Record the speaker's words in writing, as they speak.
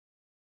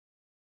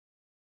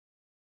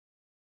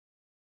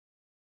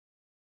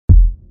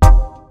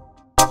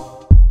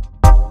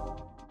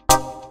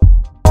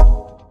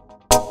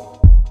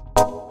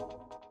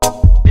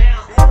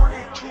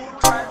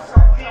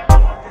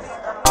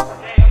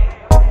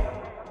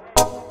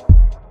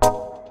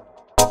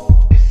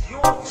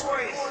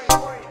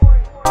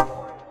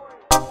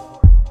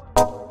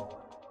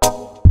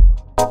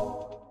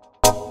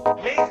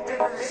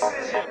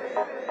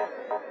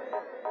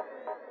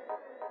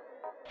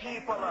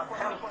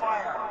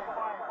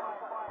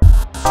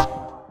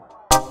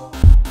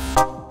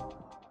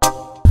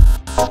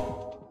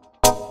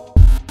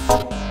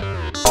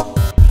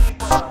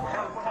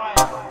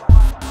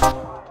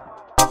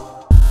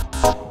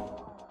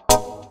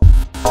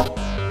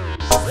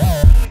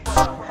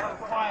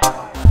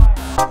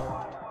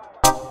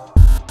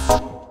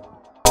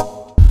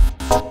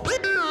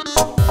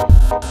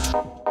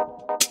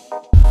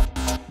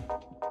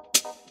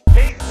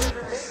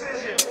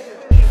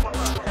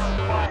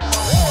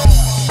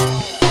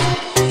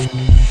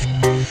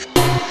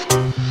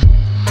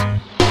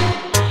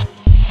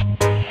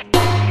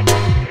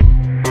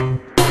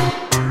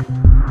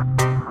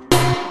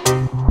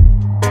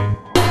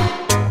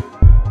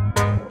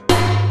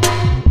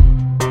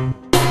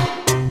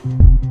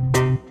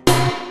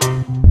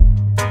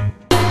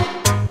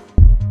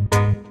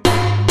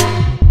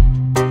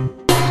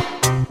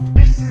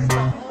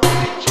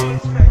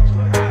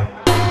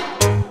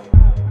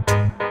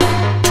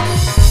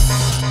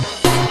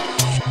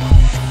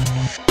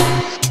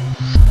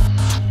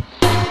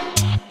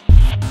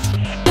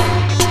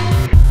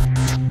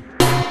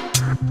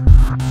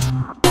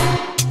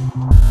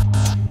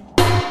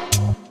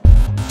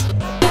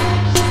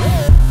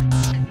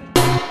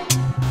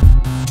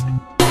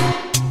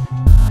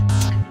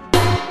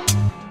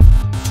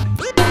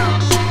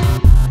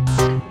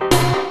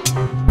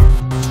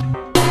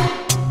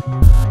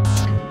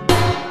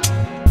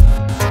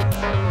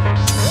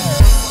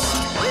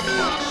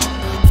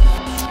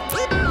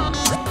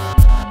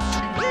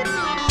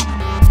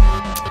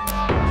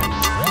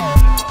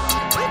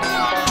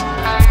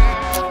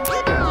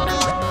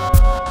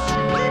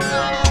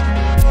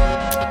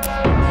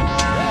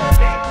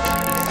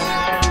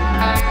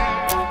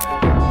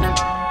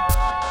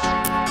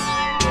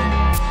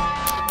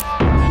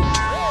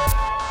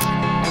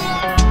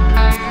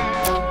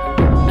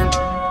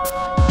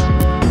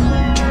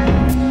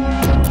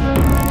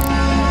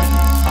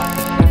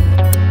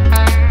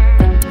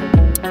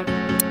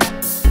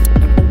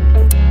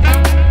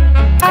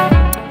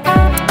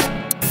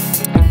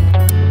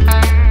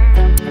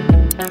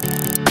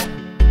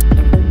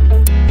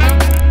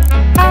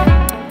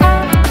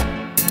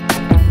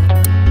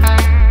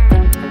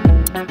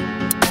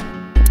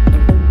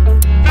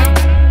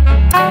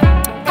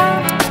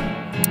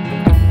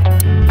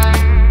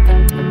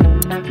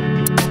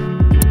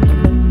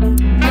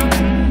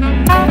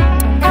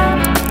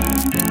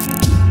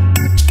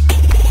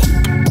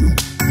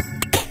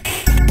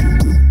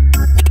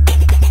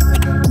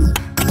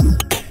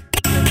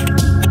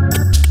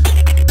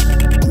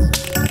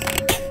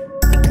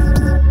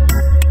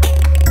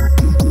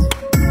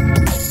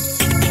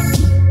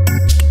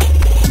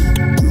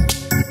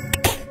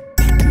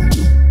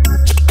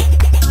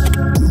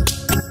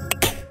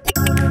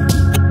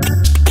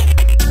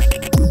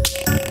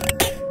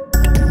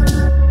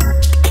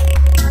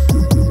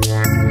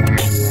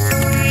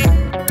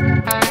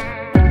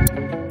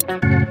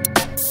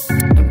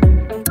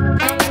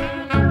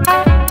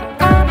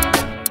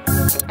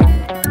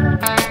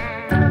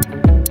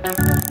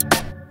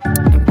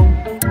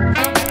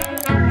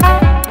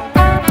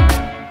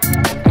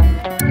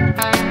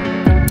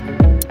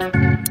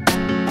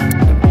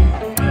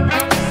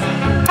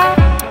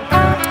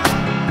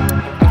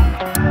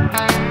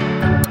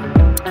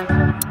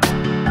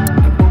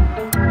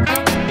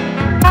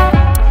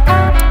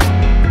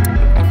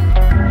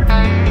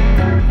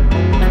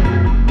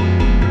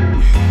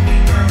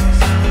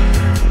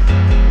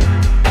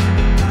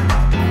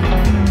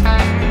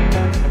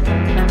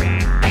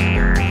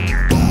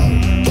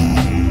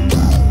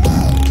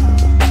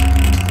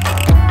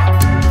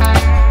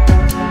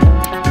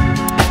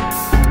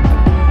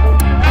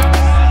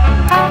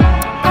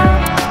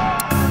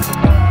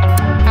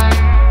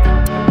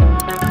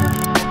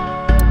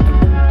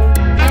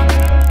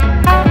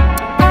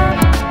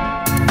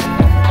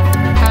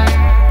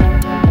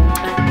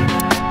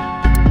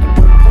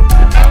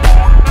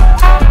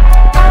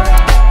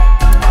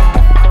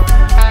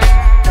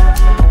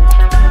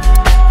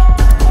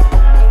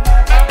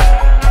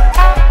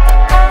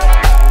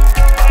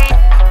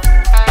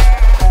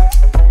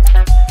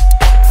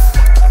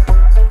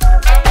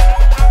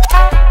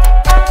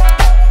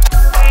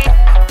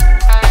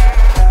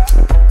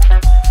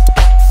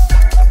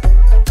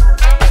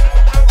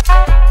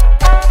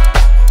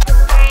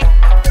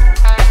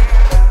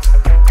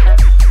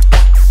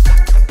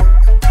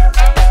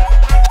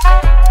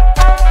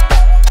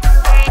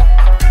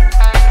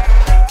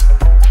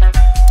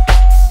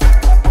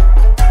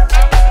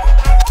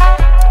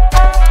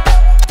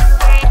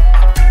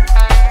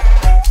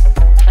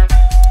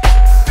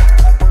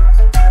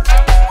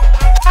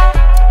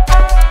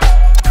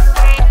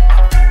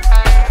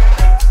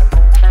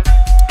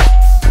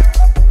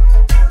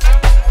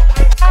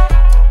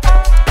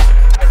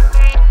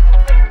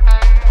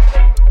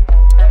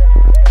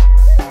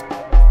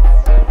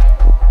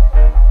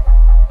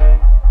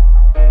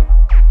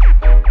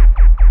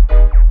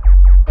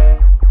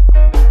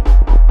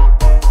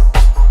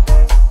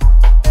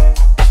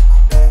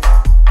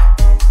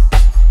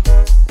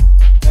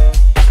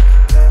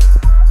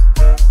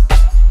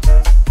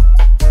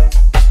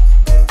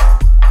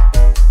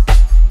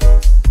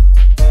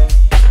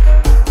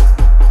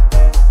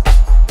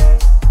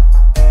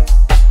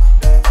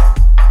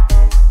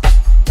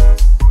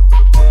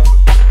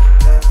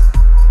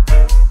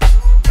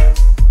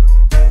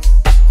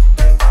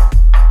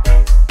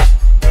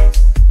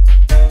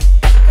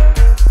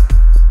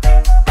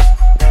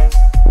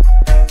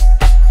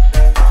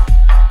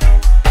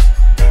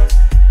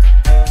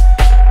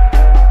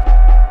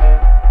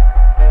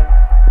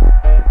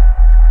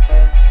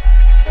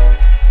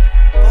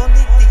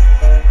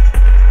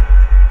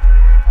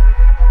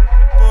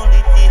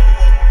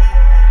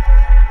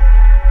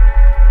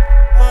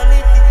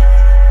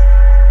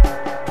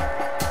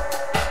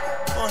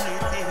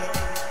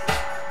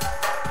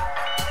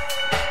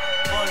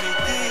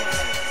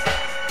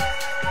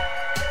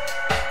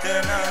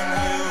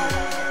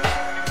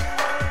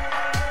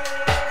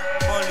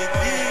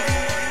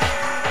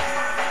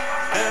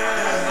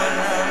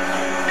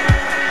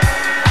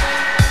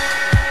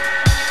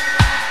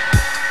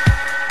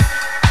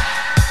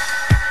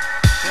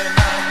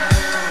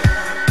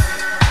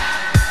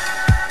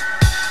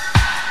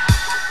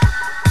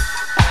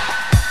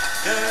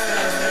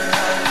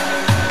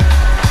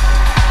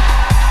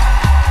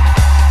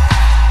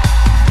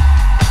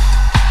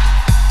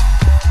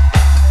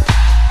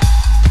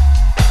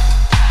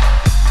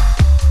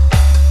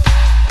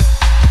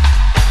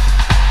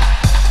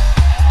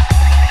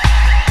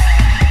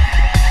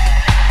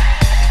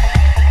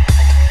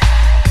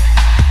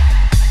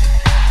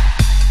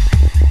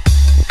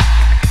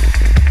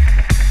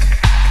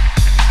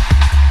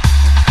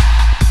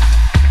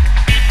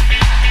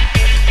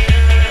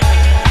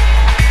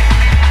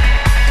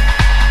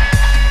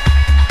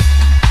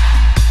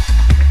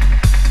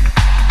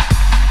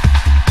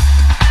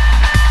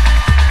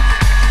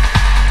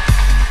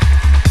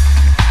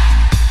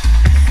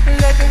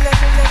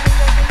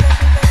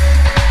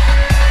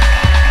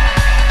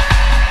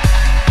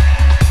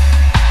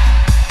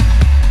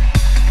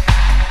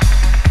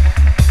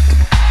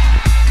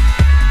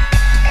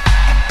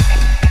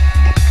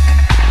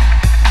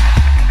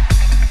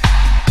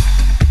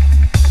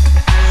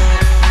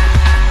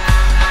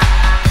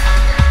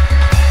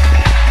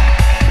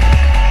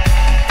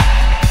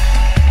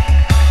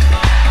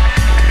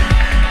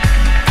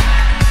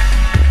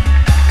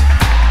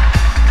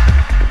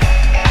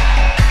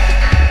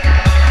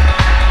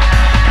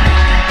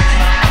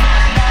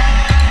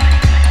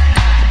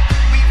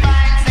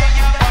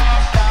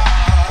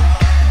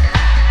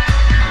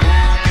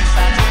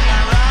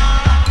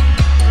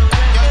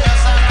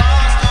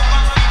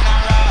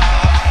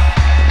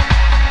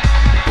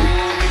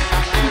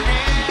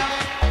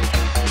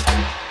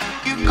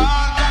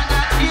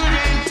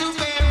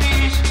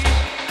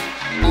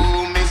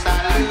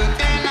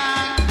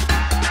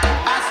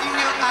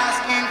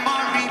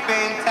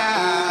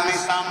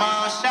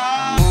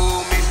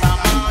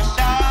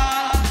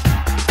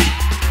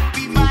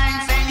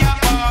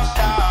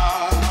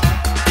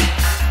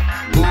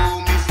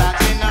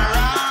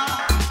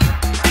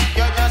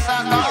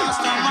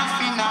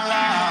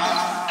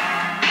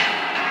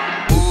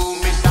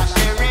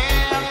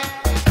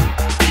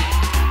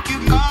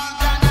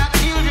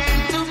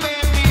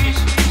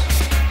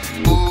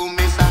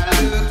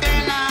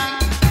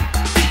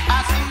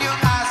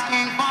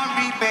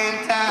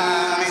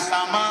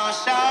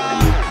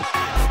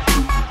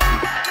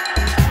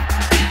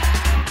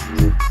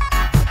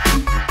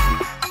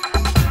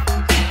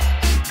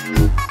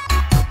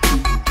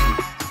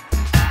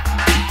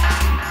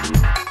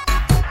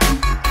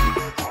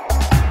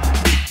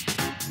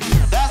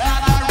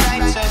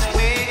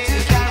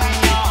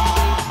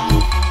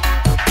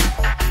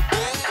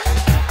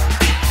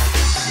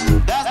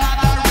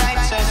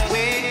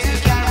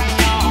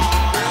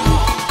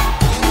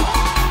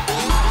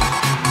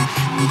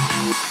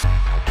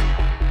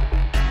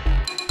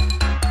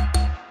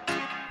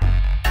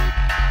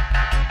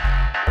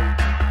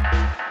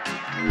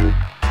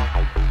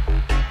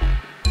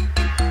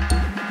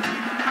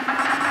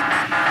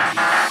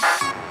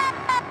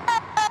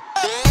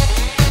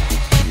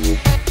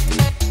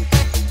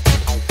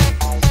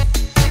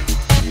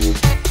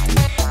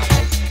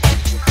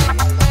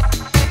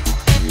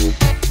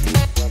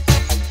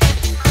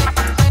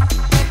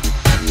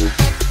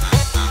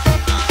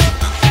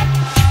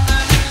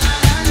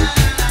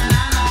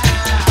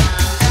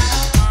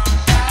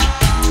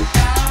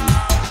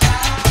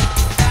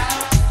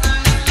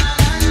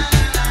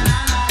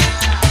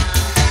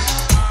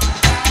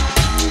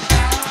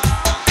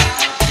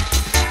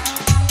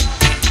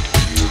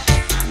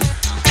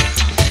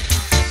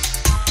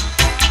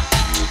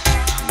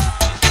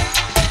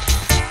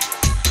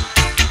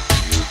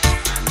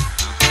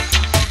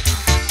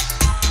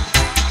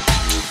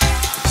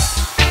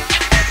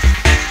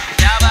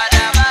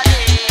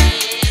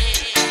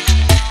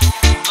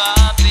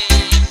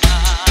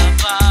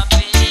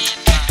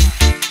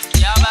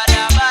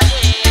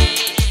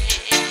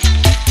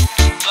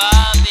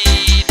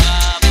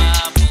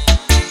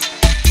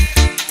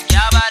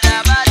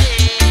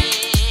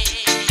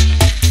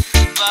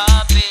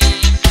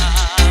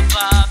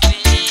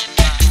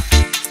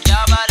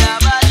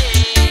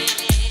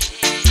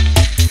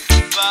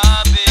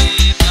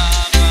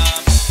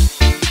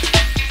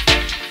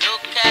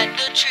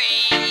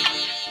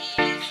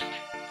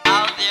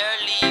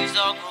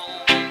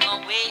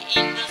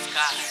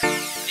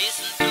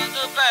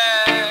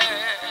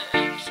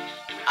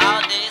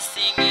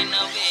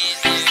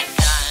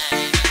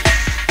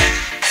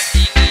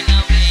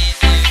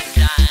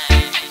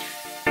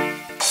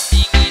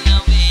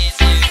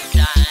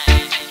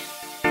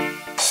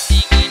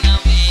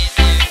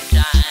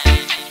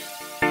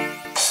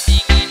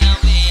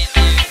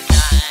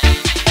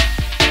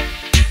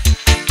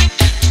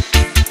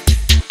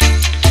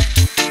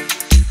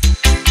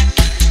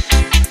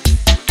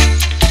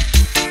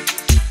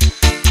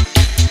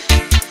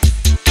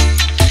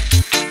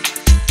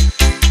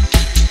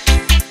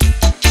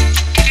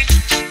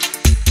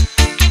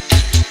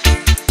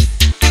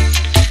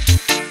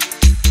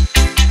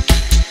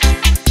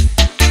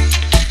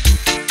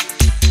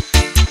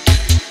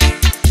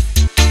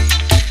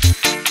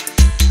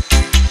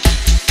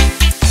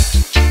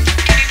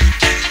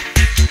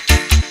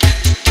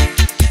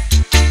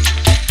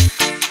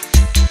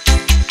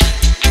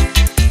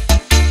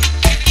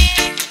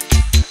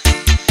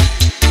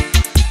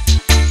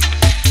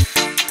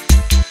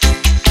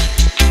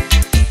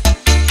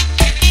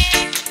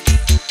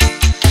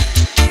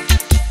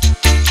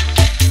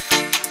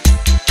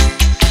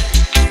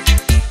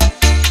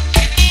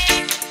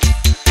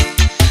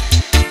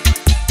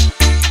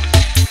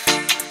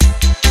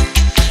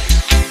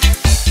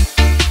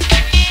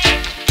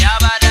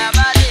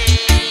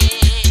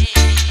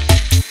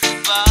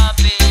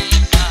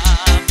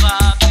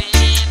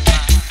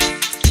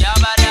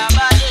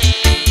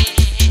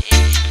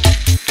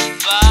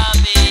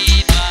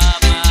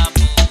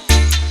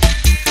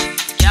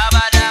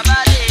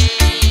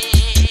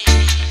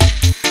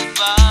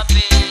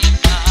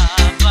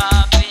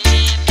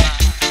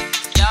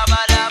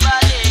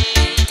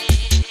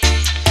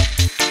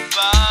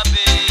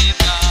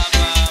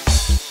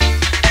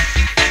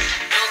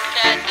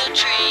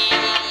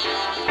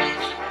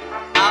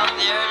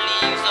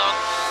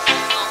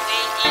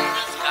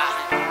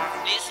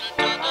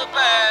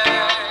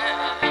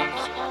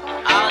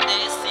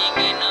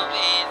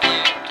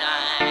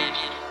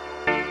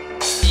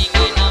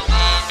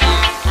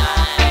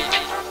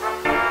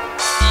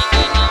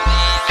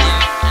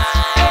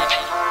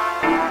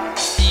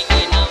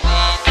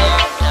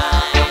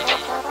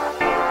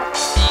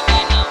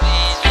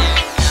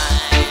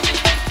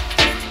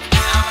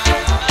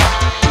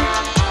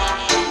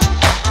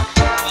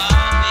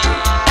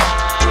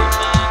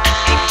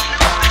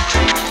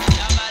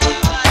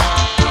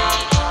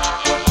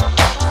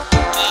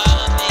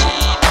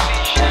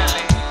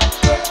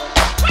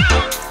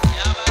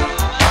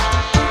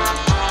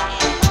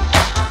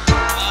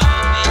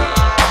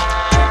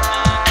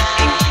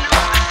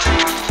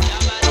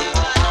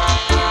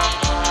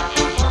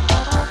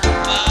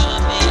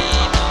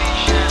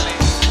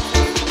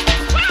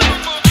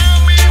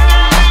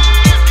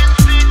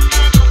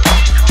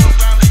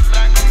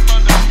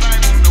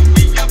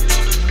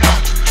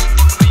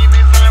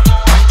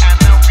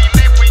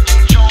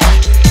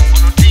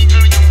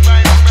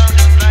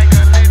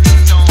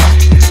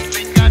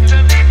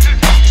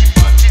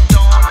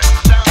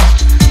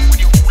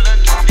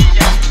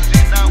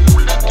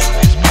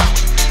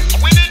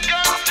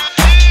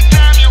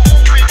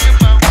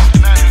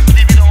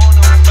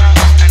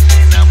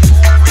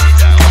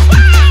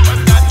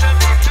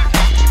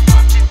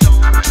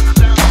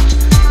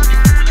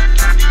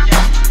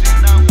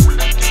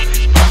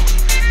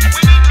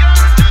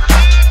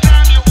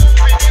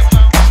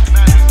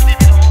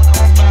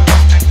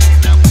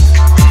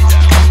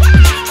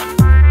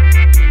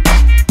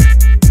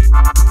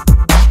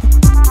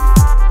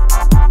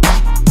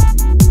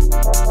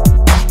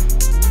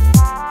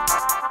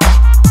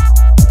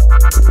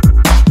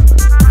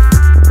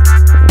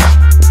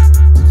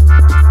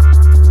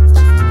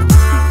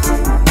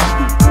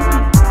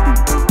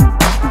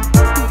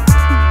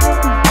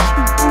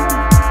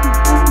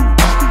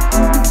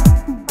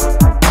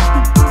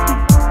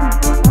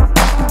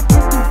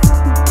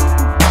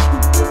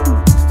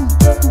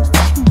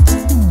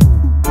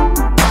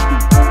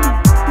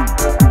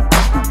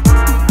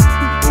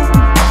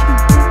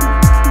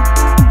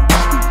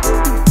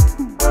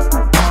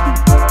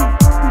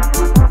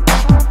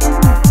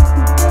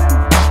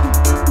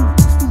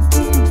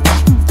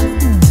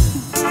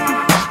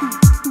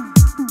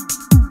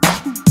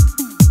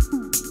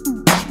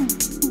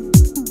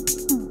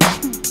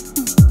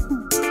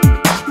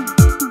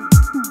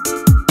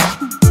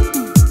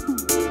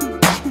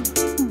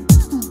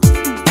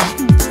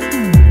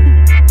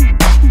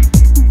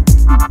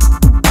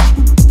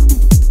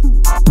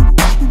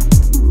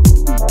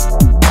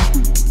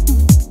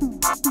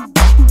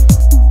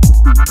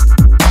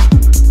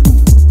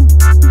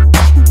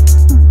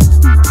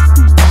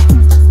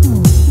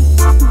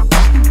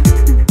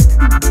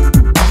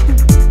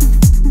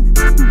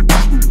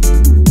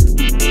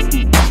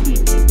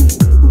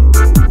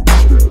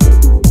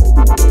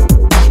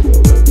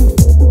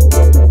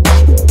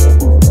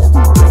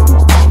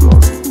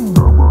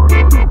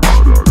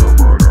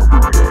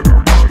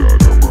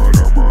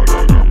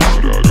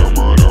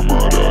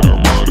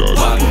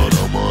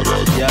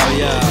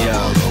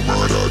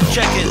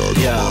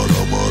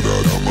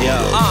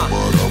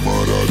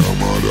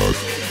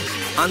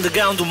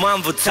m-a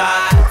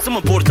învățat să mă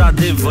port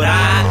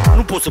adevărat.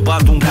 Nu pot să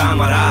bat un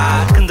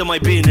camarat când dă mai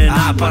bine în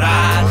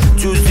aparat.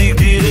 Ți-o zic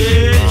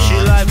direct și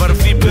live ar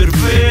fi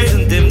perfect.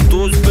 Suntem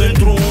toți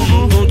pentru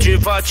unul, tot ce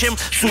facem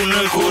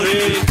sună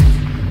corect.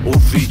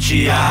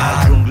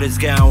 Oficial, junglez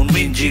ca un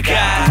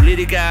mingicat, cu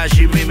lirica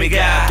și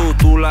mimica,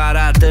 totul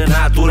arată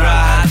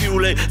natural.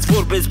 Fiule-ți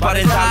vorbesc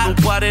parental, nu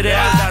pare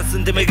real, dar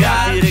suntem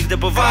egali, direct de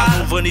pe val.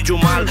 Nu văd niciun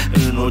mal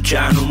în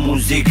oceanul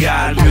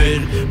muzical.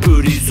 Merg pe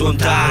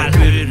orizontal,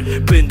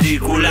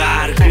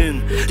 perpendicular,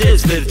 când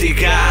des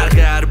vertical,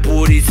 ca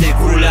arborii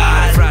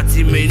seculari.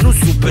 Frații mei nu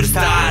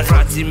superstar,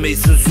 frații mei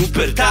sunt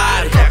super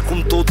tari. De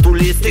acum totul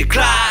este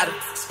clar.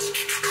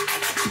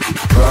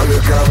 Bagă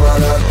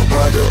camarat,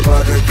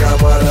 bagă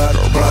camarat,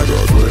 bagă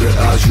fără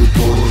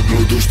ajutor, nu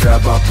duci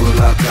treaba până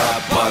la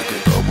cap. Bagă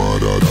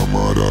camarat,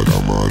 camarat,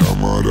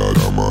 camarat,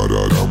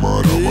 camarat,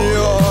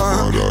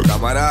 camarat,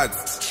 camarat.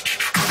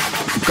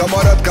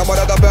 Camarat,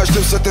 camarat, abia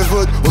aștept să te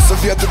văd. O să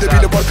fie atât de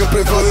bine, parcă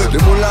prevăd. Le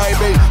mult la ei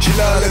mei și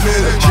la ale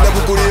mele, și la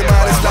bucurie, mai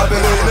ales la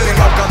bere. Din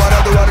cap,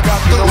 camarat, doar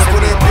cap, nu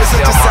spune piesă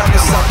ce înseamnă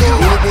sat.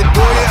 Unul bun,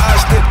 doi e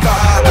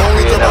așteptat. O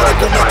uită mare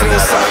cum ne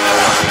trebuie sat.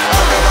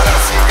 Camarat,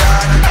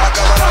 țigani,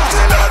 camarat,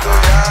 de la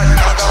 2 ani.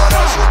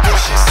 Camarat,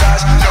 jocuri și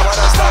saci,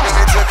 camarat,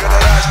 slagăniță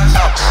cădăraș.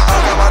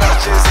 Camarat,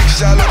 ce zic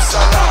și aloc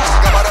salat.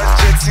 Camarat,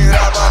 ce țin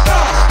ramada.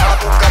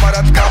 Acum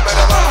camarat,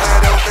 camera va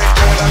mereu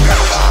veche la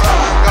care la plan.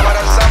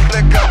 Camarat, s-am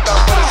plecat, am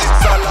părăsit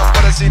sala, am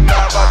părăsit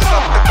nava, de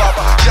fapt de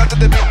papa. Și atât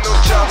de bine nu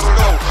geamul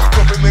nou,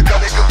 copii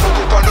mecanic în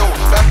focul panou.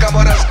 Dar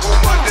camarat, cum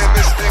mă de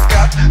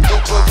mestecat,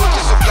 după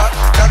vântul suflat.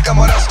 Dar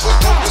camarat, cu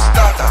dublul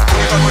standard,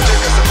 unii fac o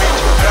cercă să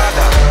mingi cu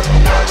grada.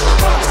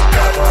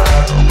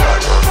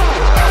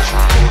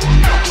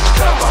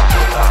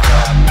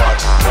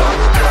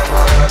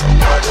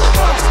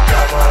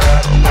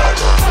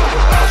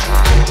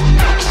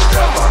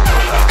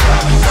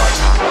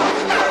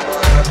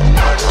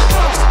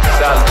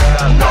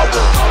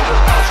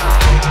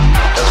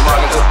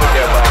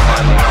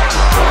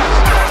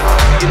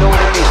 You know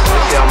what it means to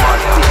say I'm on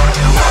peace.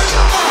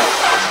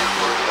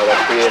 But I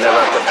pray you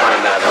never have to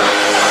find that.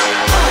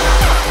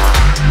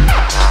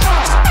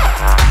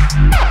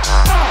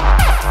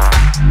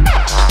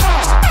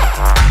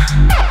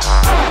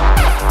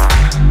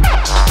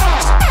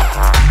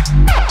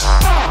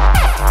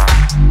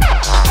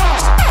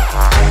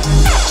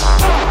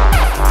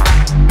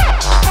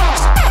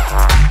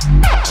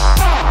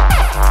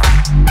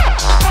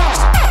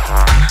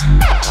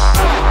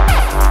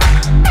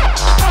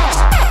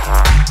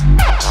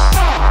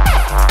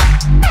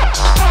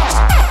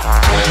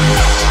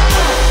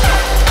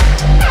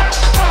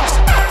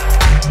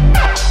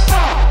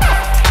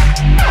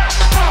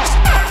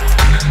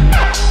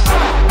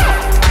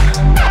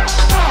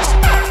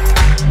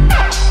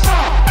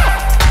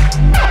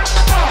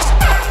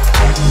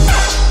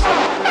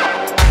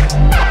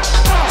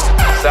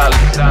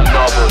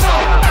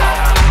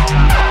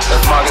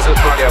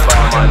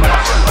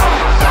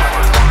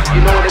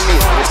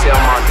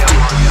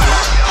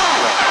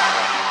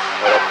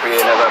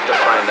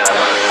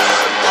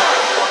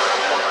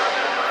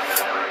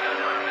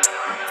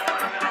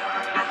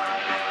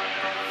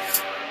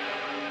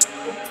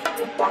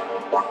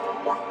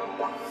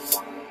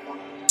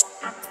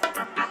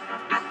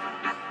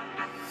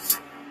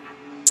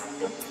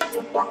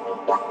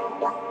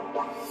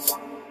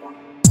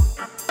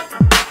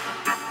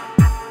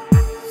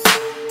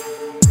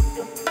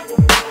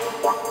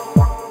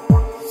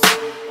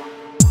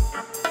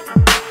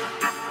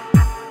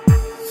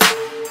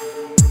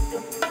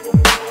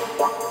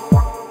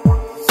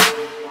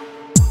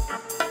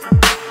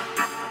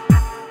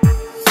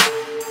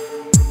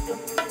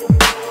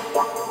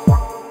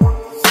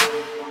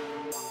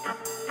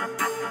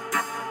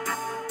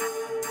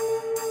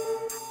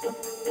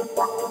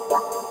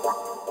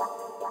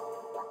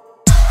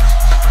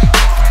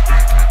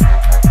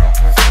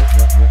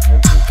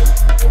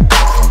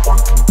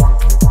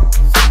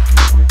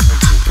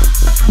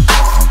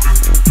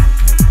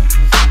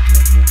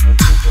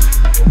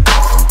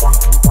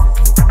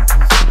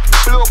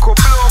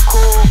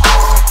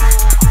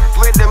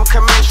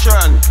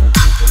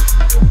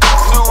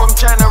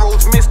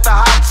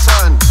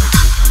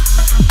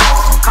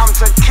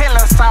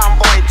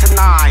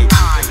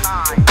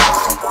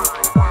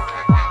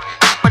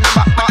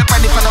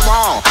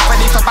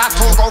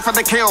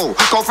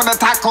 Go for the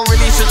tackle,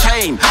 release the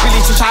chain,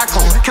 release the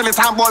shackle. Kill a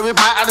town boy with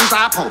my Adam's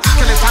apple.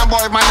 Kill a town boy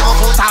with my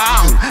Liverpool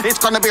tongue. It's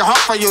gonna be hot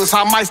for you,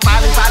 so my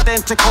style is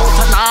identical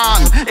to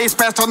none. It's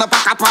best on the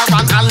back up, I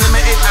run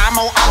unlimited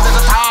ammo under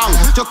the tongue.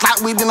 Just like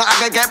we do not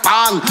ever get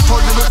banned.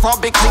 Told you before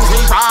big things we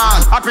run.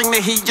 I bring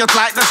the heat just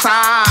like the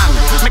sun.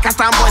 Make a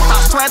town boy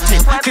start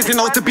sweating, cause he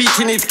knows the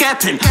beating he's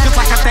getting. Just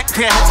like a deck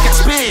player head gets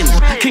spin.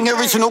 King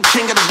original,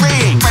 king of the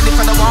ring. Ready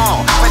for the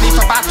war, ready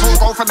for battle,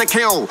 go for the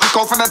kill.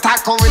 Go for the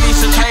tackle, release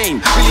the chain.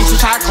 release a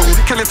cycle.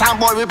 Kill a town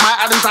boy with my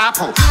Adam's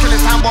apple. Kill a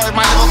town boy with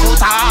my Liverpool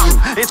tongue.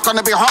 It's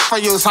gonna be hot for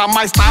you, so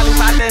my style is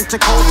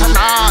identical to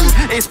none.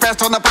 It's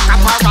best on the back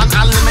of my run,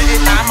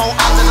 unlimited ammo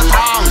under the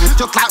tongue.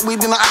 Just like we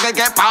didn't ever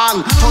get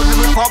banned. Told you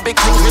before big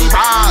things we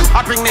run.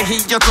 I bring the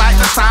heat just like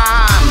the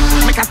sun.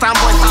 Make a town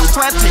boy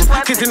start sweating,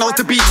 cause he knows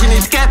the beating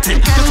he's getting.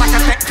 Just like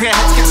a deck player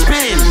head get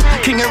spin.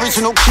 King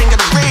original, king of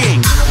the ring.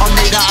 I'm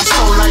made out of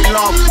soul like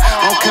love.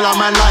 I'll kill a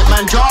man like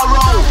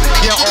Manjaro.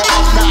 Yeah, or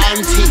up the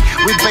ante.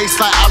 With bass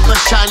like Abba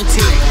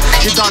Shanti.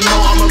 You don't know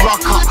I'm a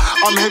rocker.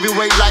 I'm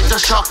heavyweight like the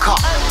shocker.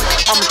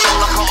 I'm strong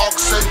like an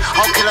oxen.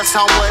 I'll kill a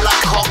sound boy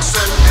like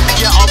Coxon.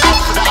 Yeah, I'm up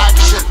for the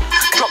action.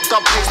 Drop the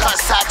bass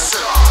like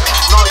Saxon.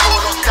 No,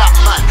 you're not that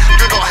man.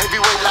 You're not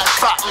heavyweight like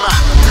Fat Man.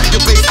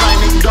 Your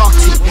bassline ain't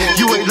dirty.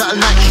 You ain't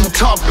nothing like King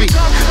Tubby.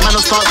 Man,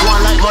 I'll start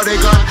going like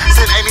Bodygun.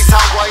 Send any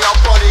sound boy your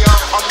body on.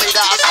 I'm made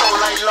out of soul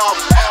like love.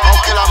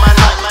 I'll kill a man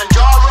like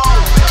Manjaro.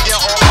 Yeah,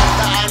 or up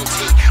the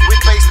ante.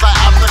 With bass like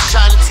Abba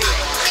Shanti.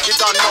 You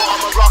don't know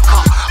I'm a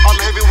rocker. I'm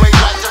heavyweight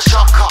like the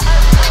shocker.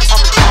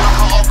 I'm strong like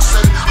an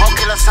oxen. I'll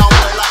kill a sound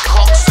boy like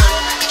Coxon.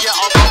 Yeah,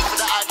 I'm up for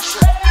the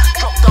action.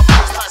 Drop the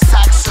bass like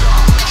Saxon.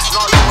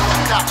 No, you're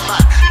not that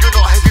man. You're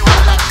not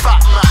heavyweight like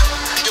Fat Man.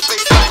 Your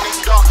bassline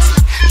ain't dirty.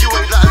 You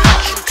ain't nothing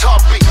like King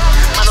Tubby.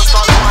 Man, I'll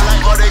start going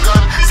like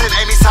Bodygun. Send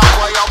any sound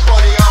boy your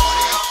body on.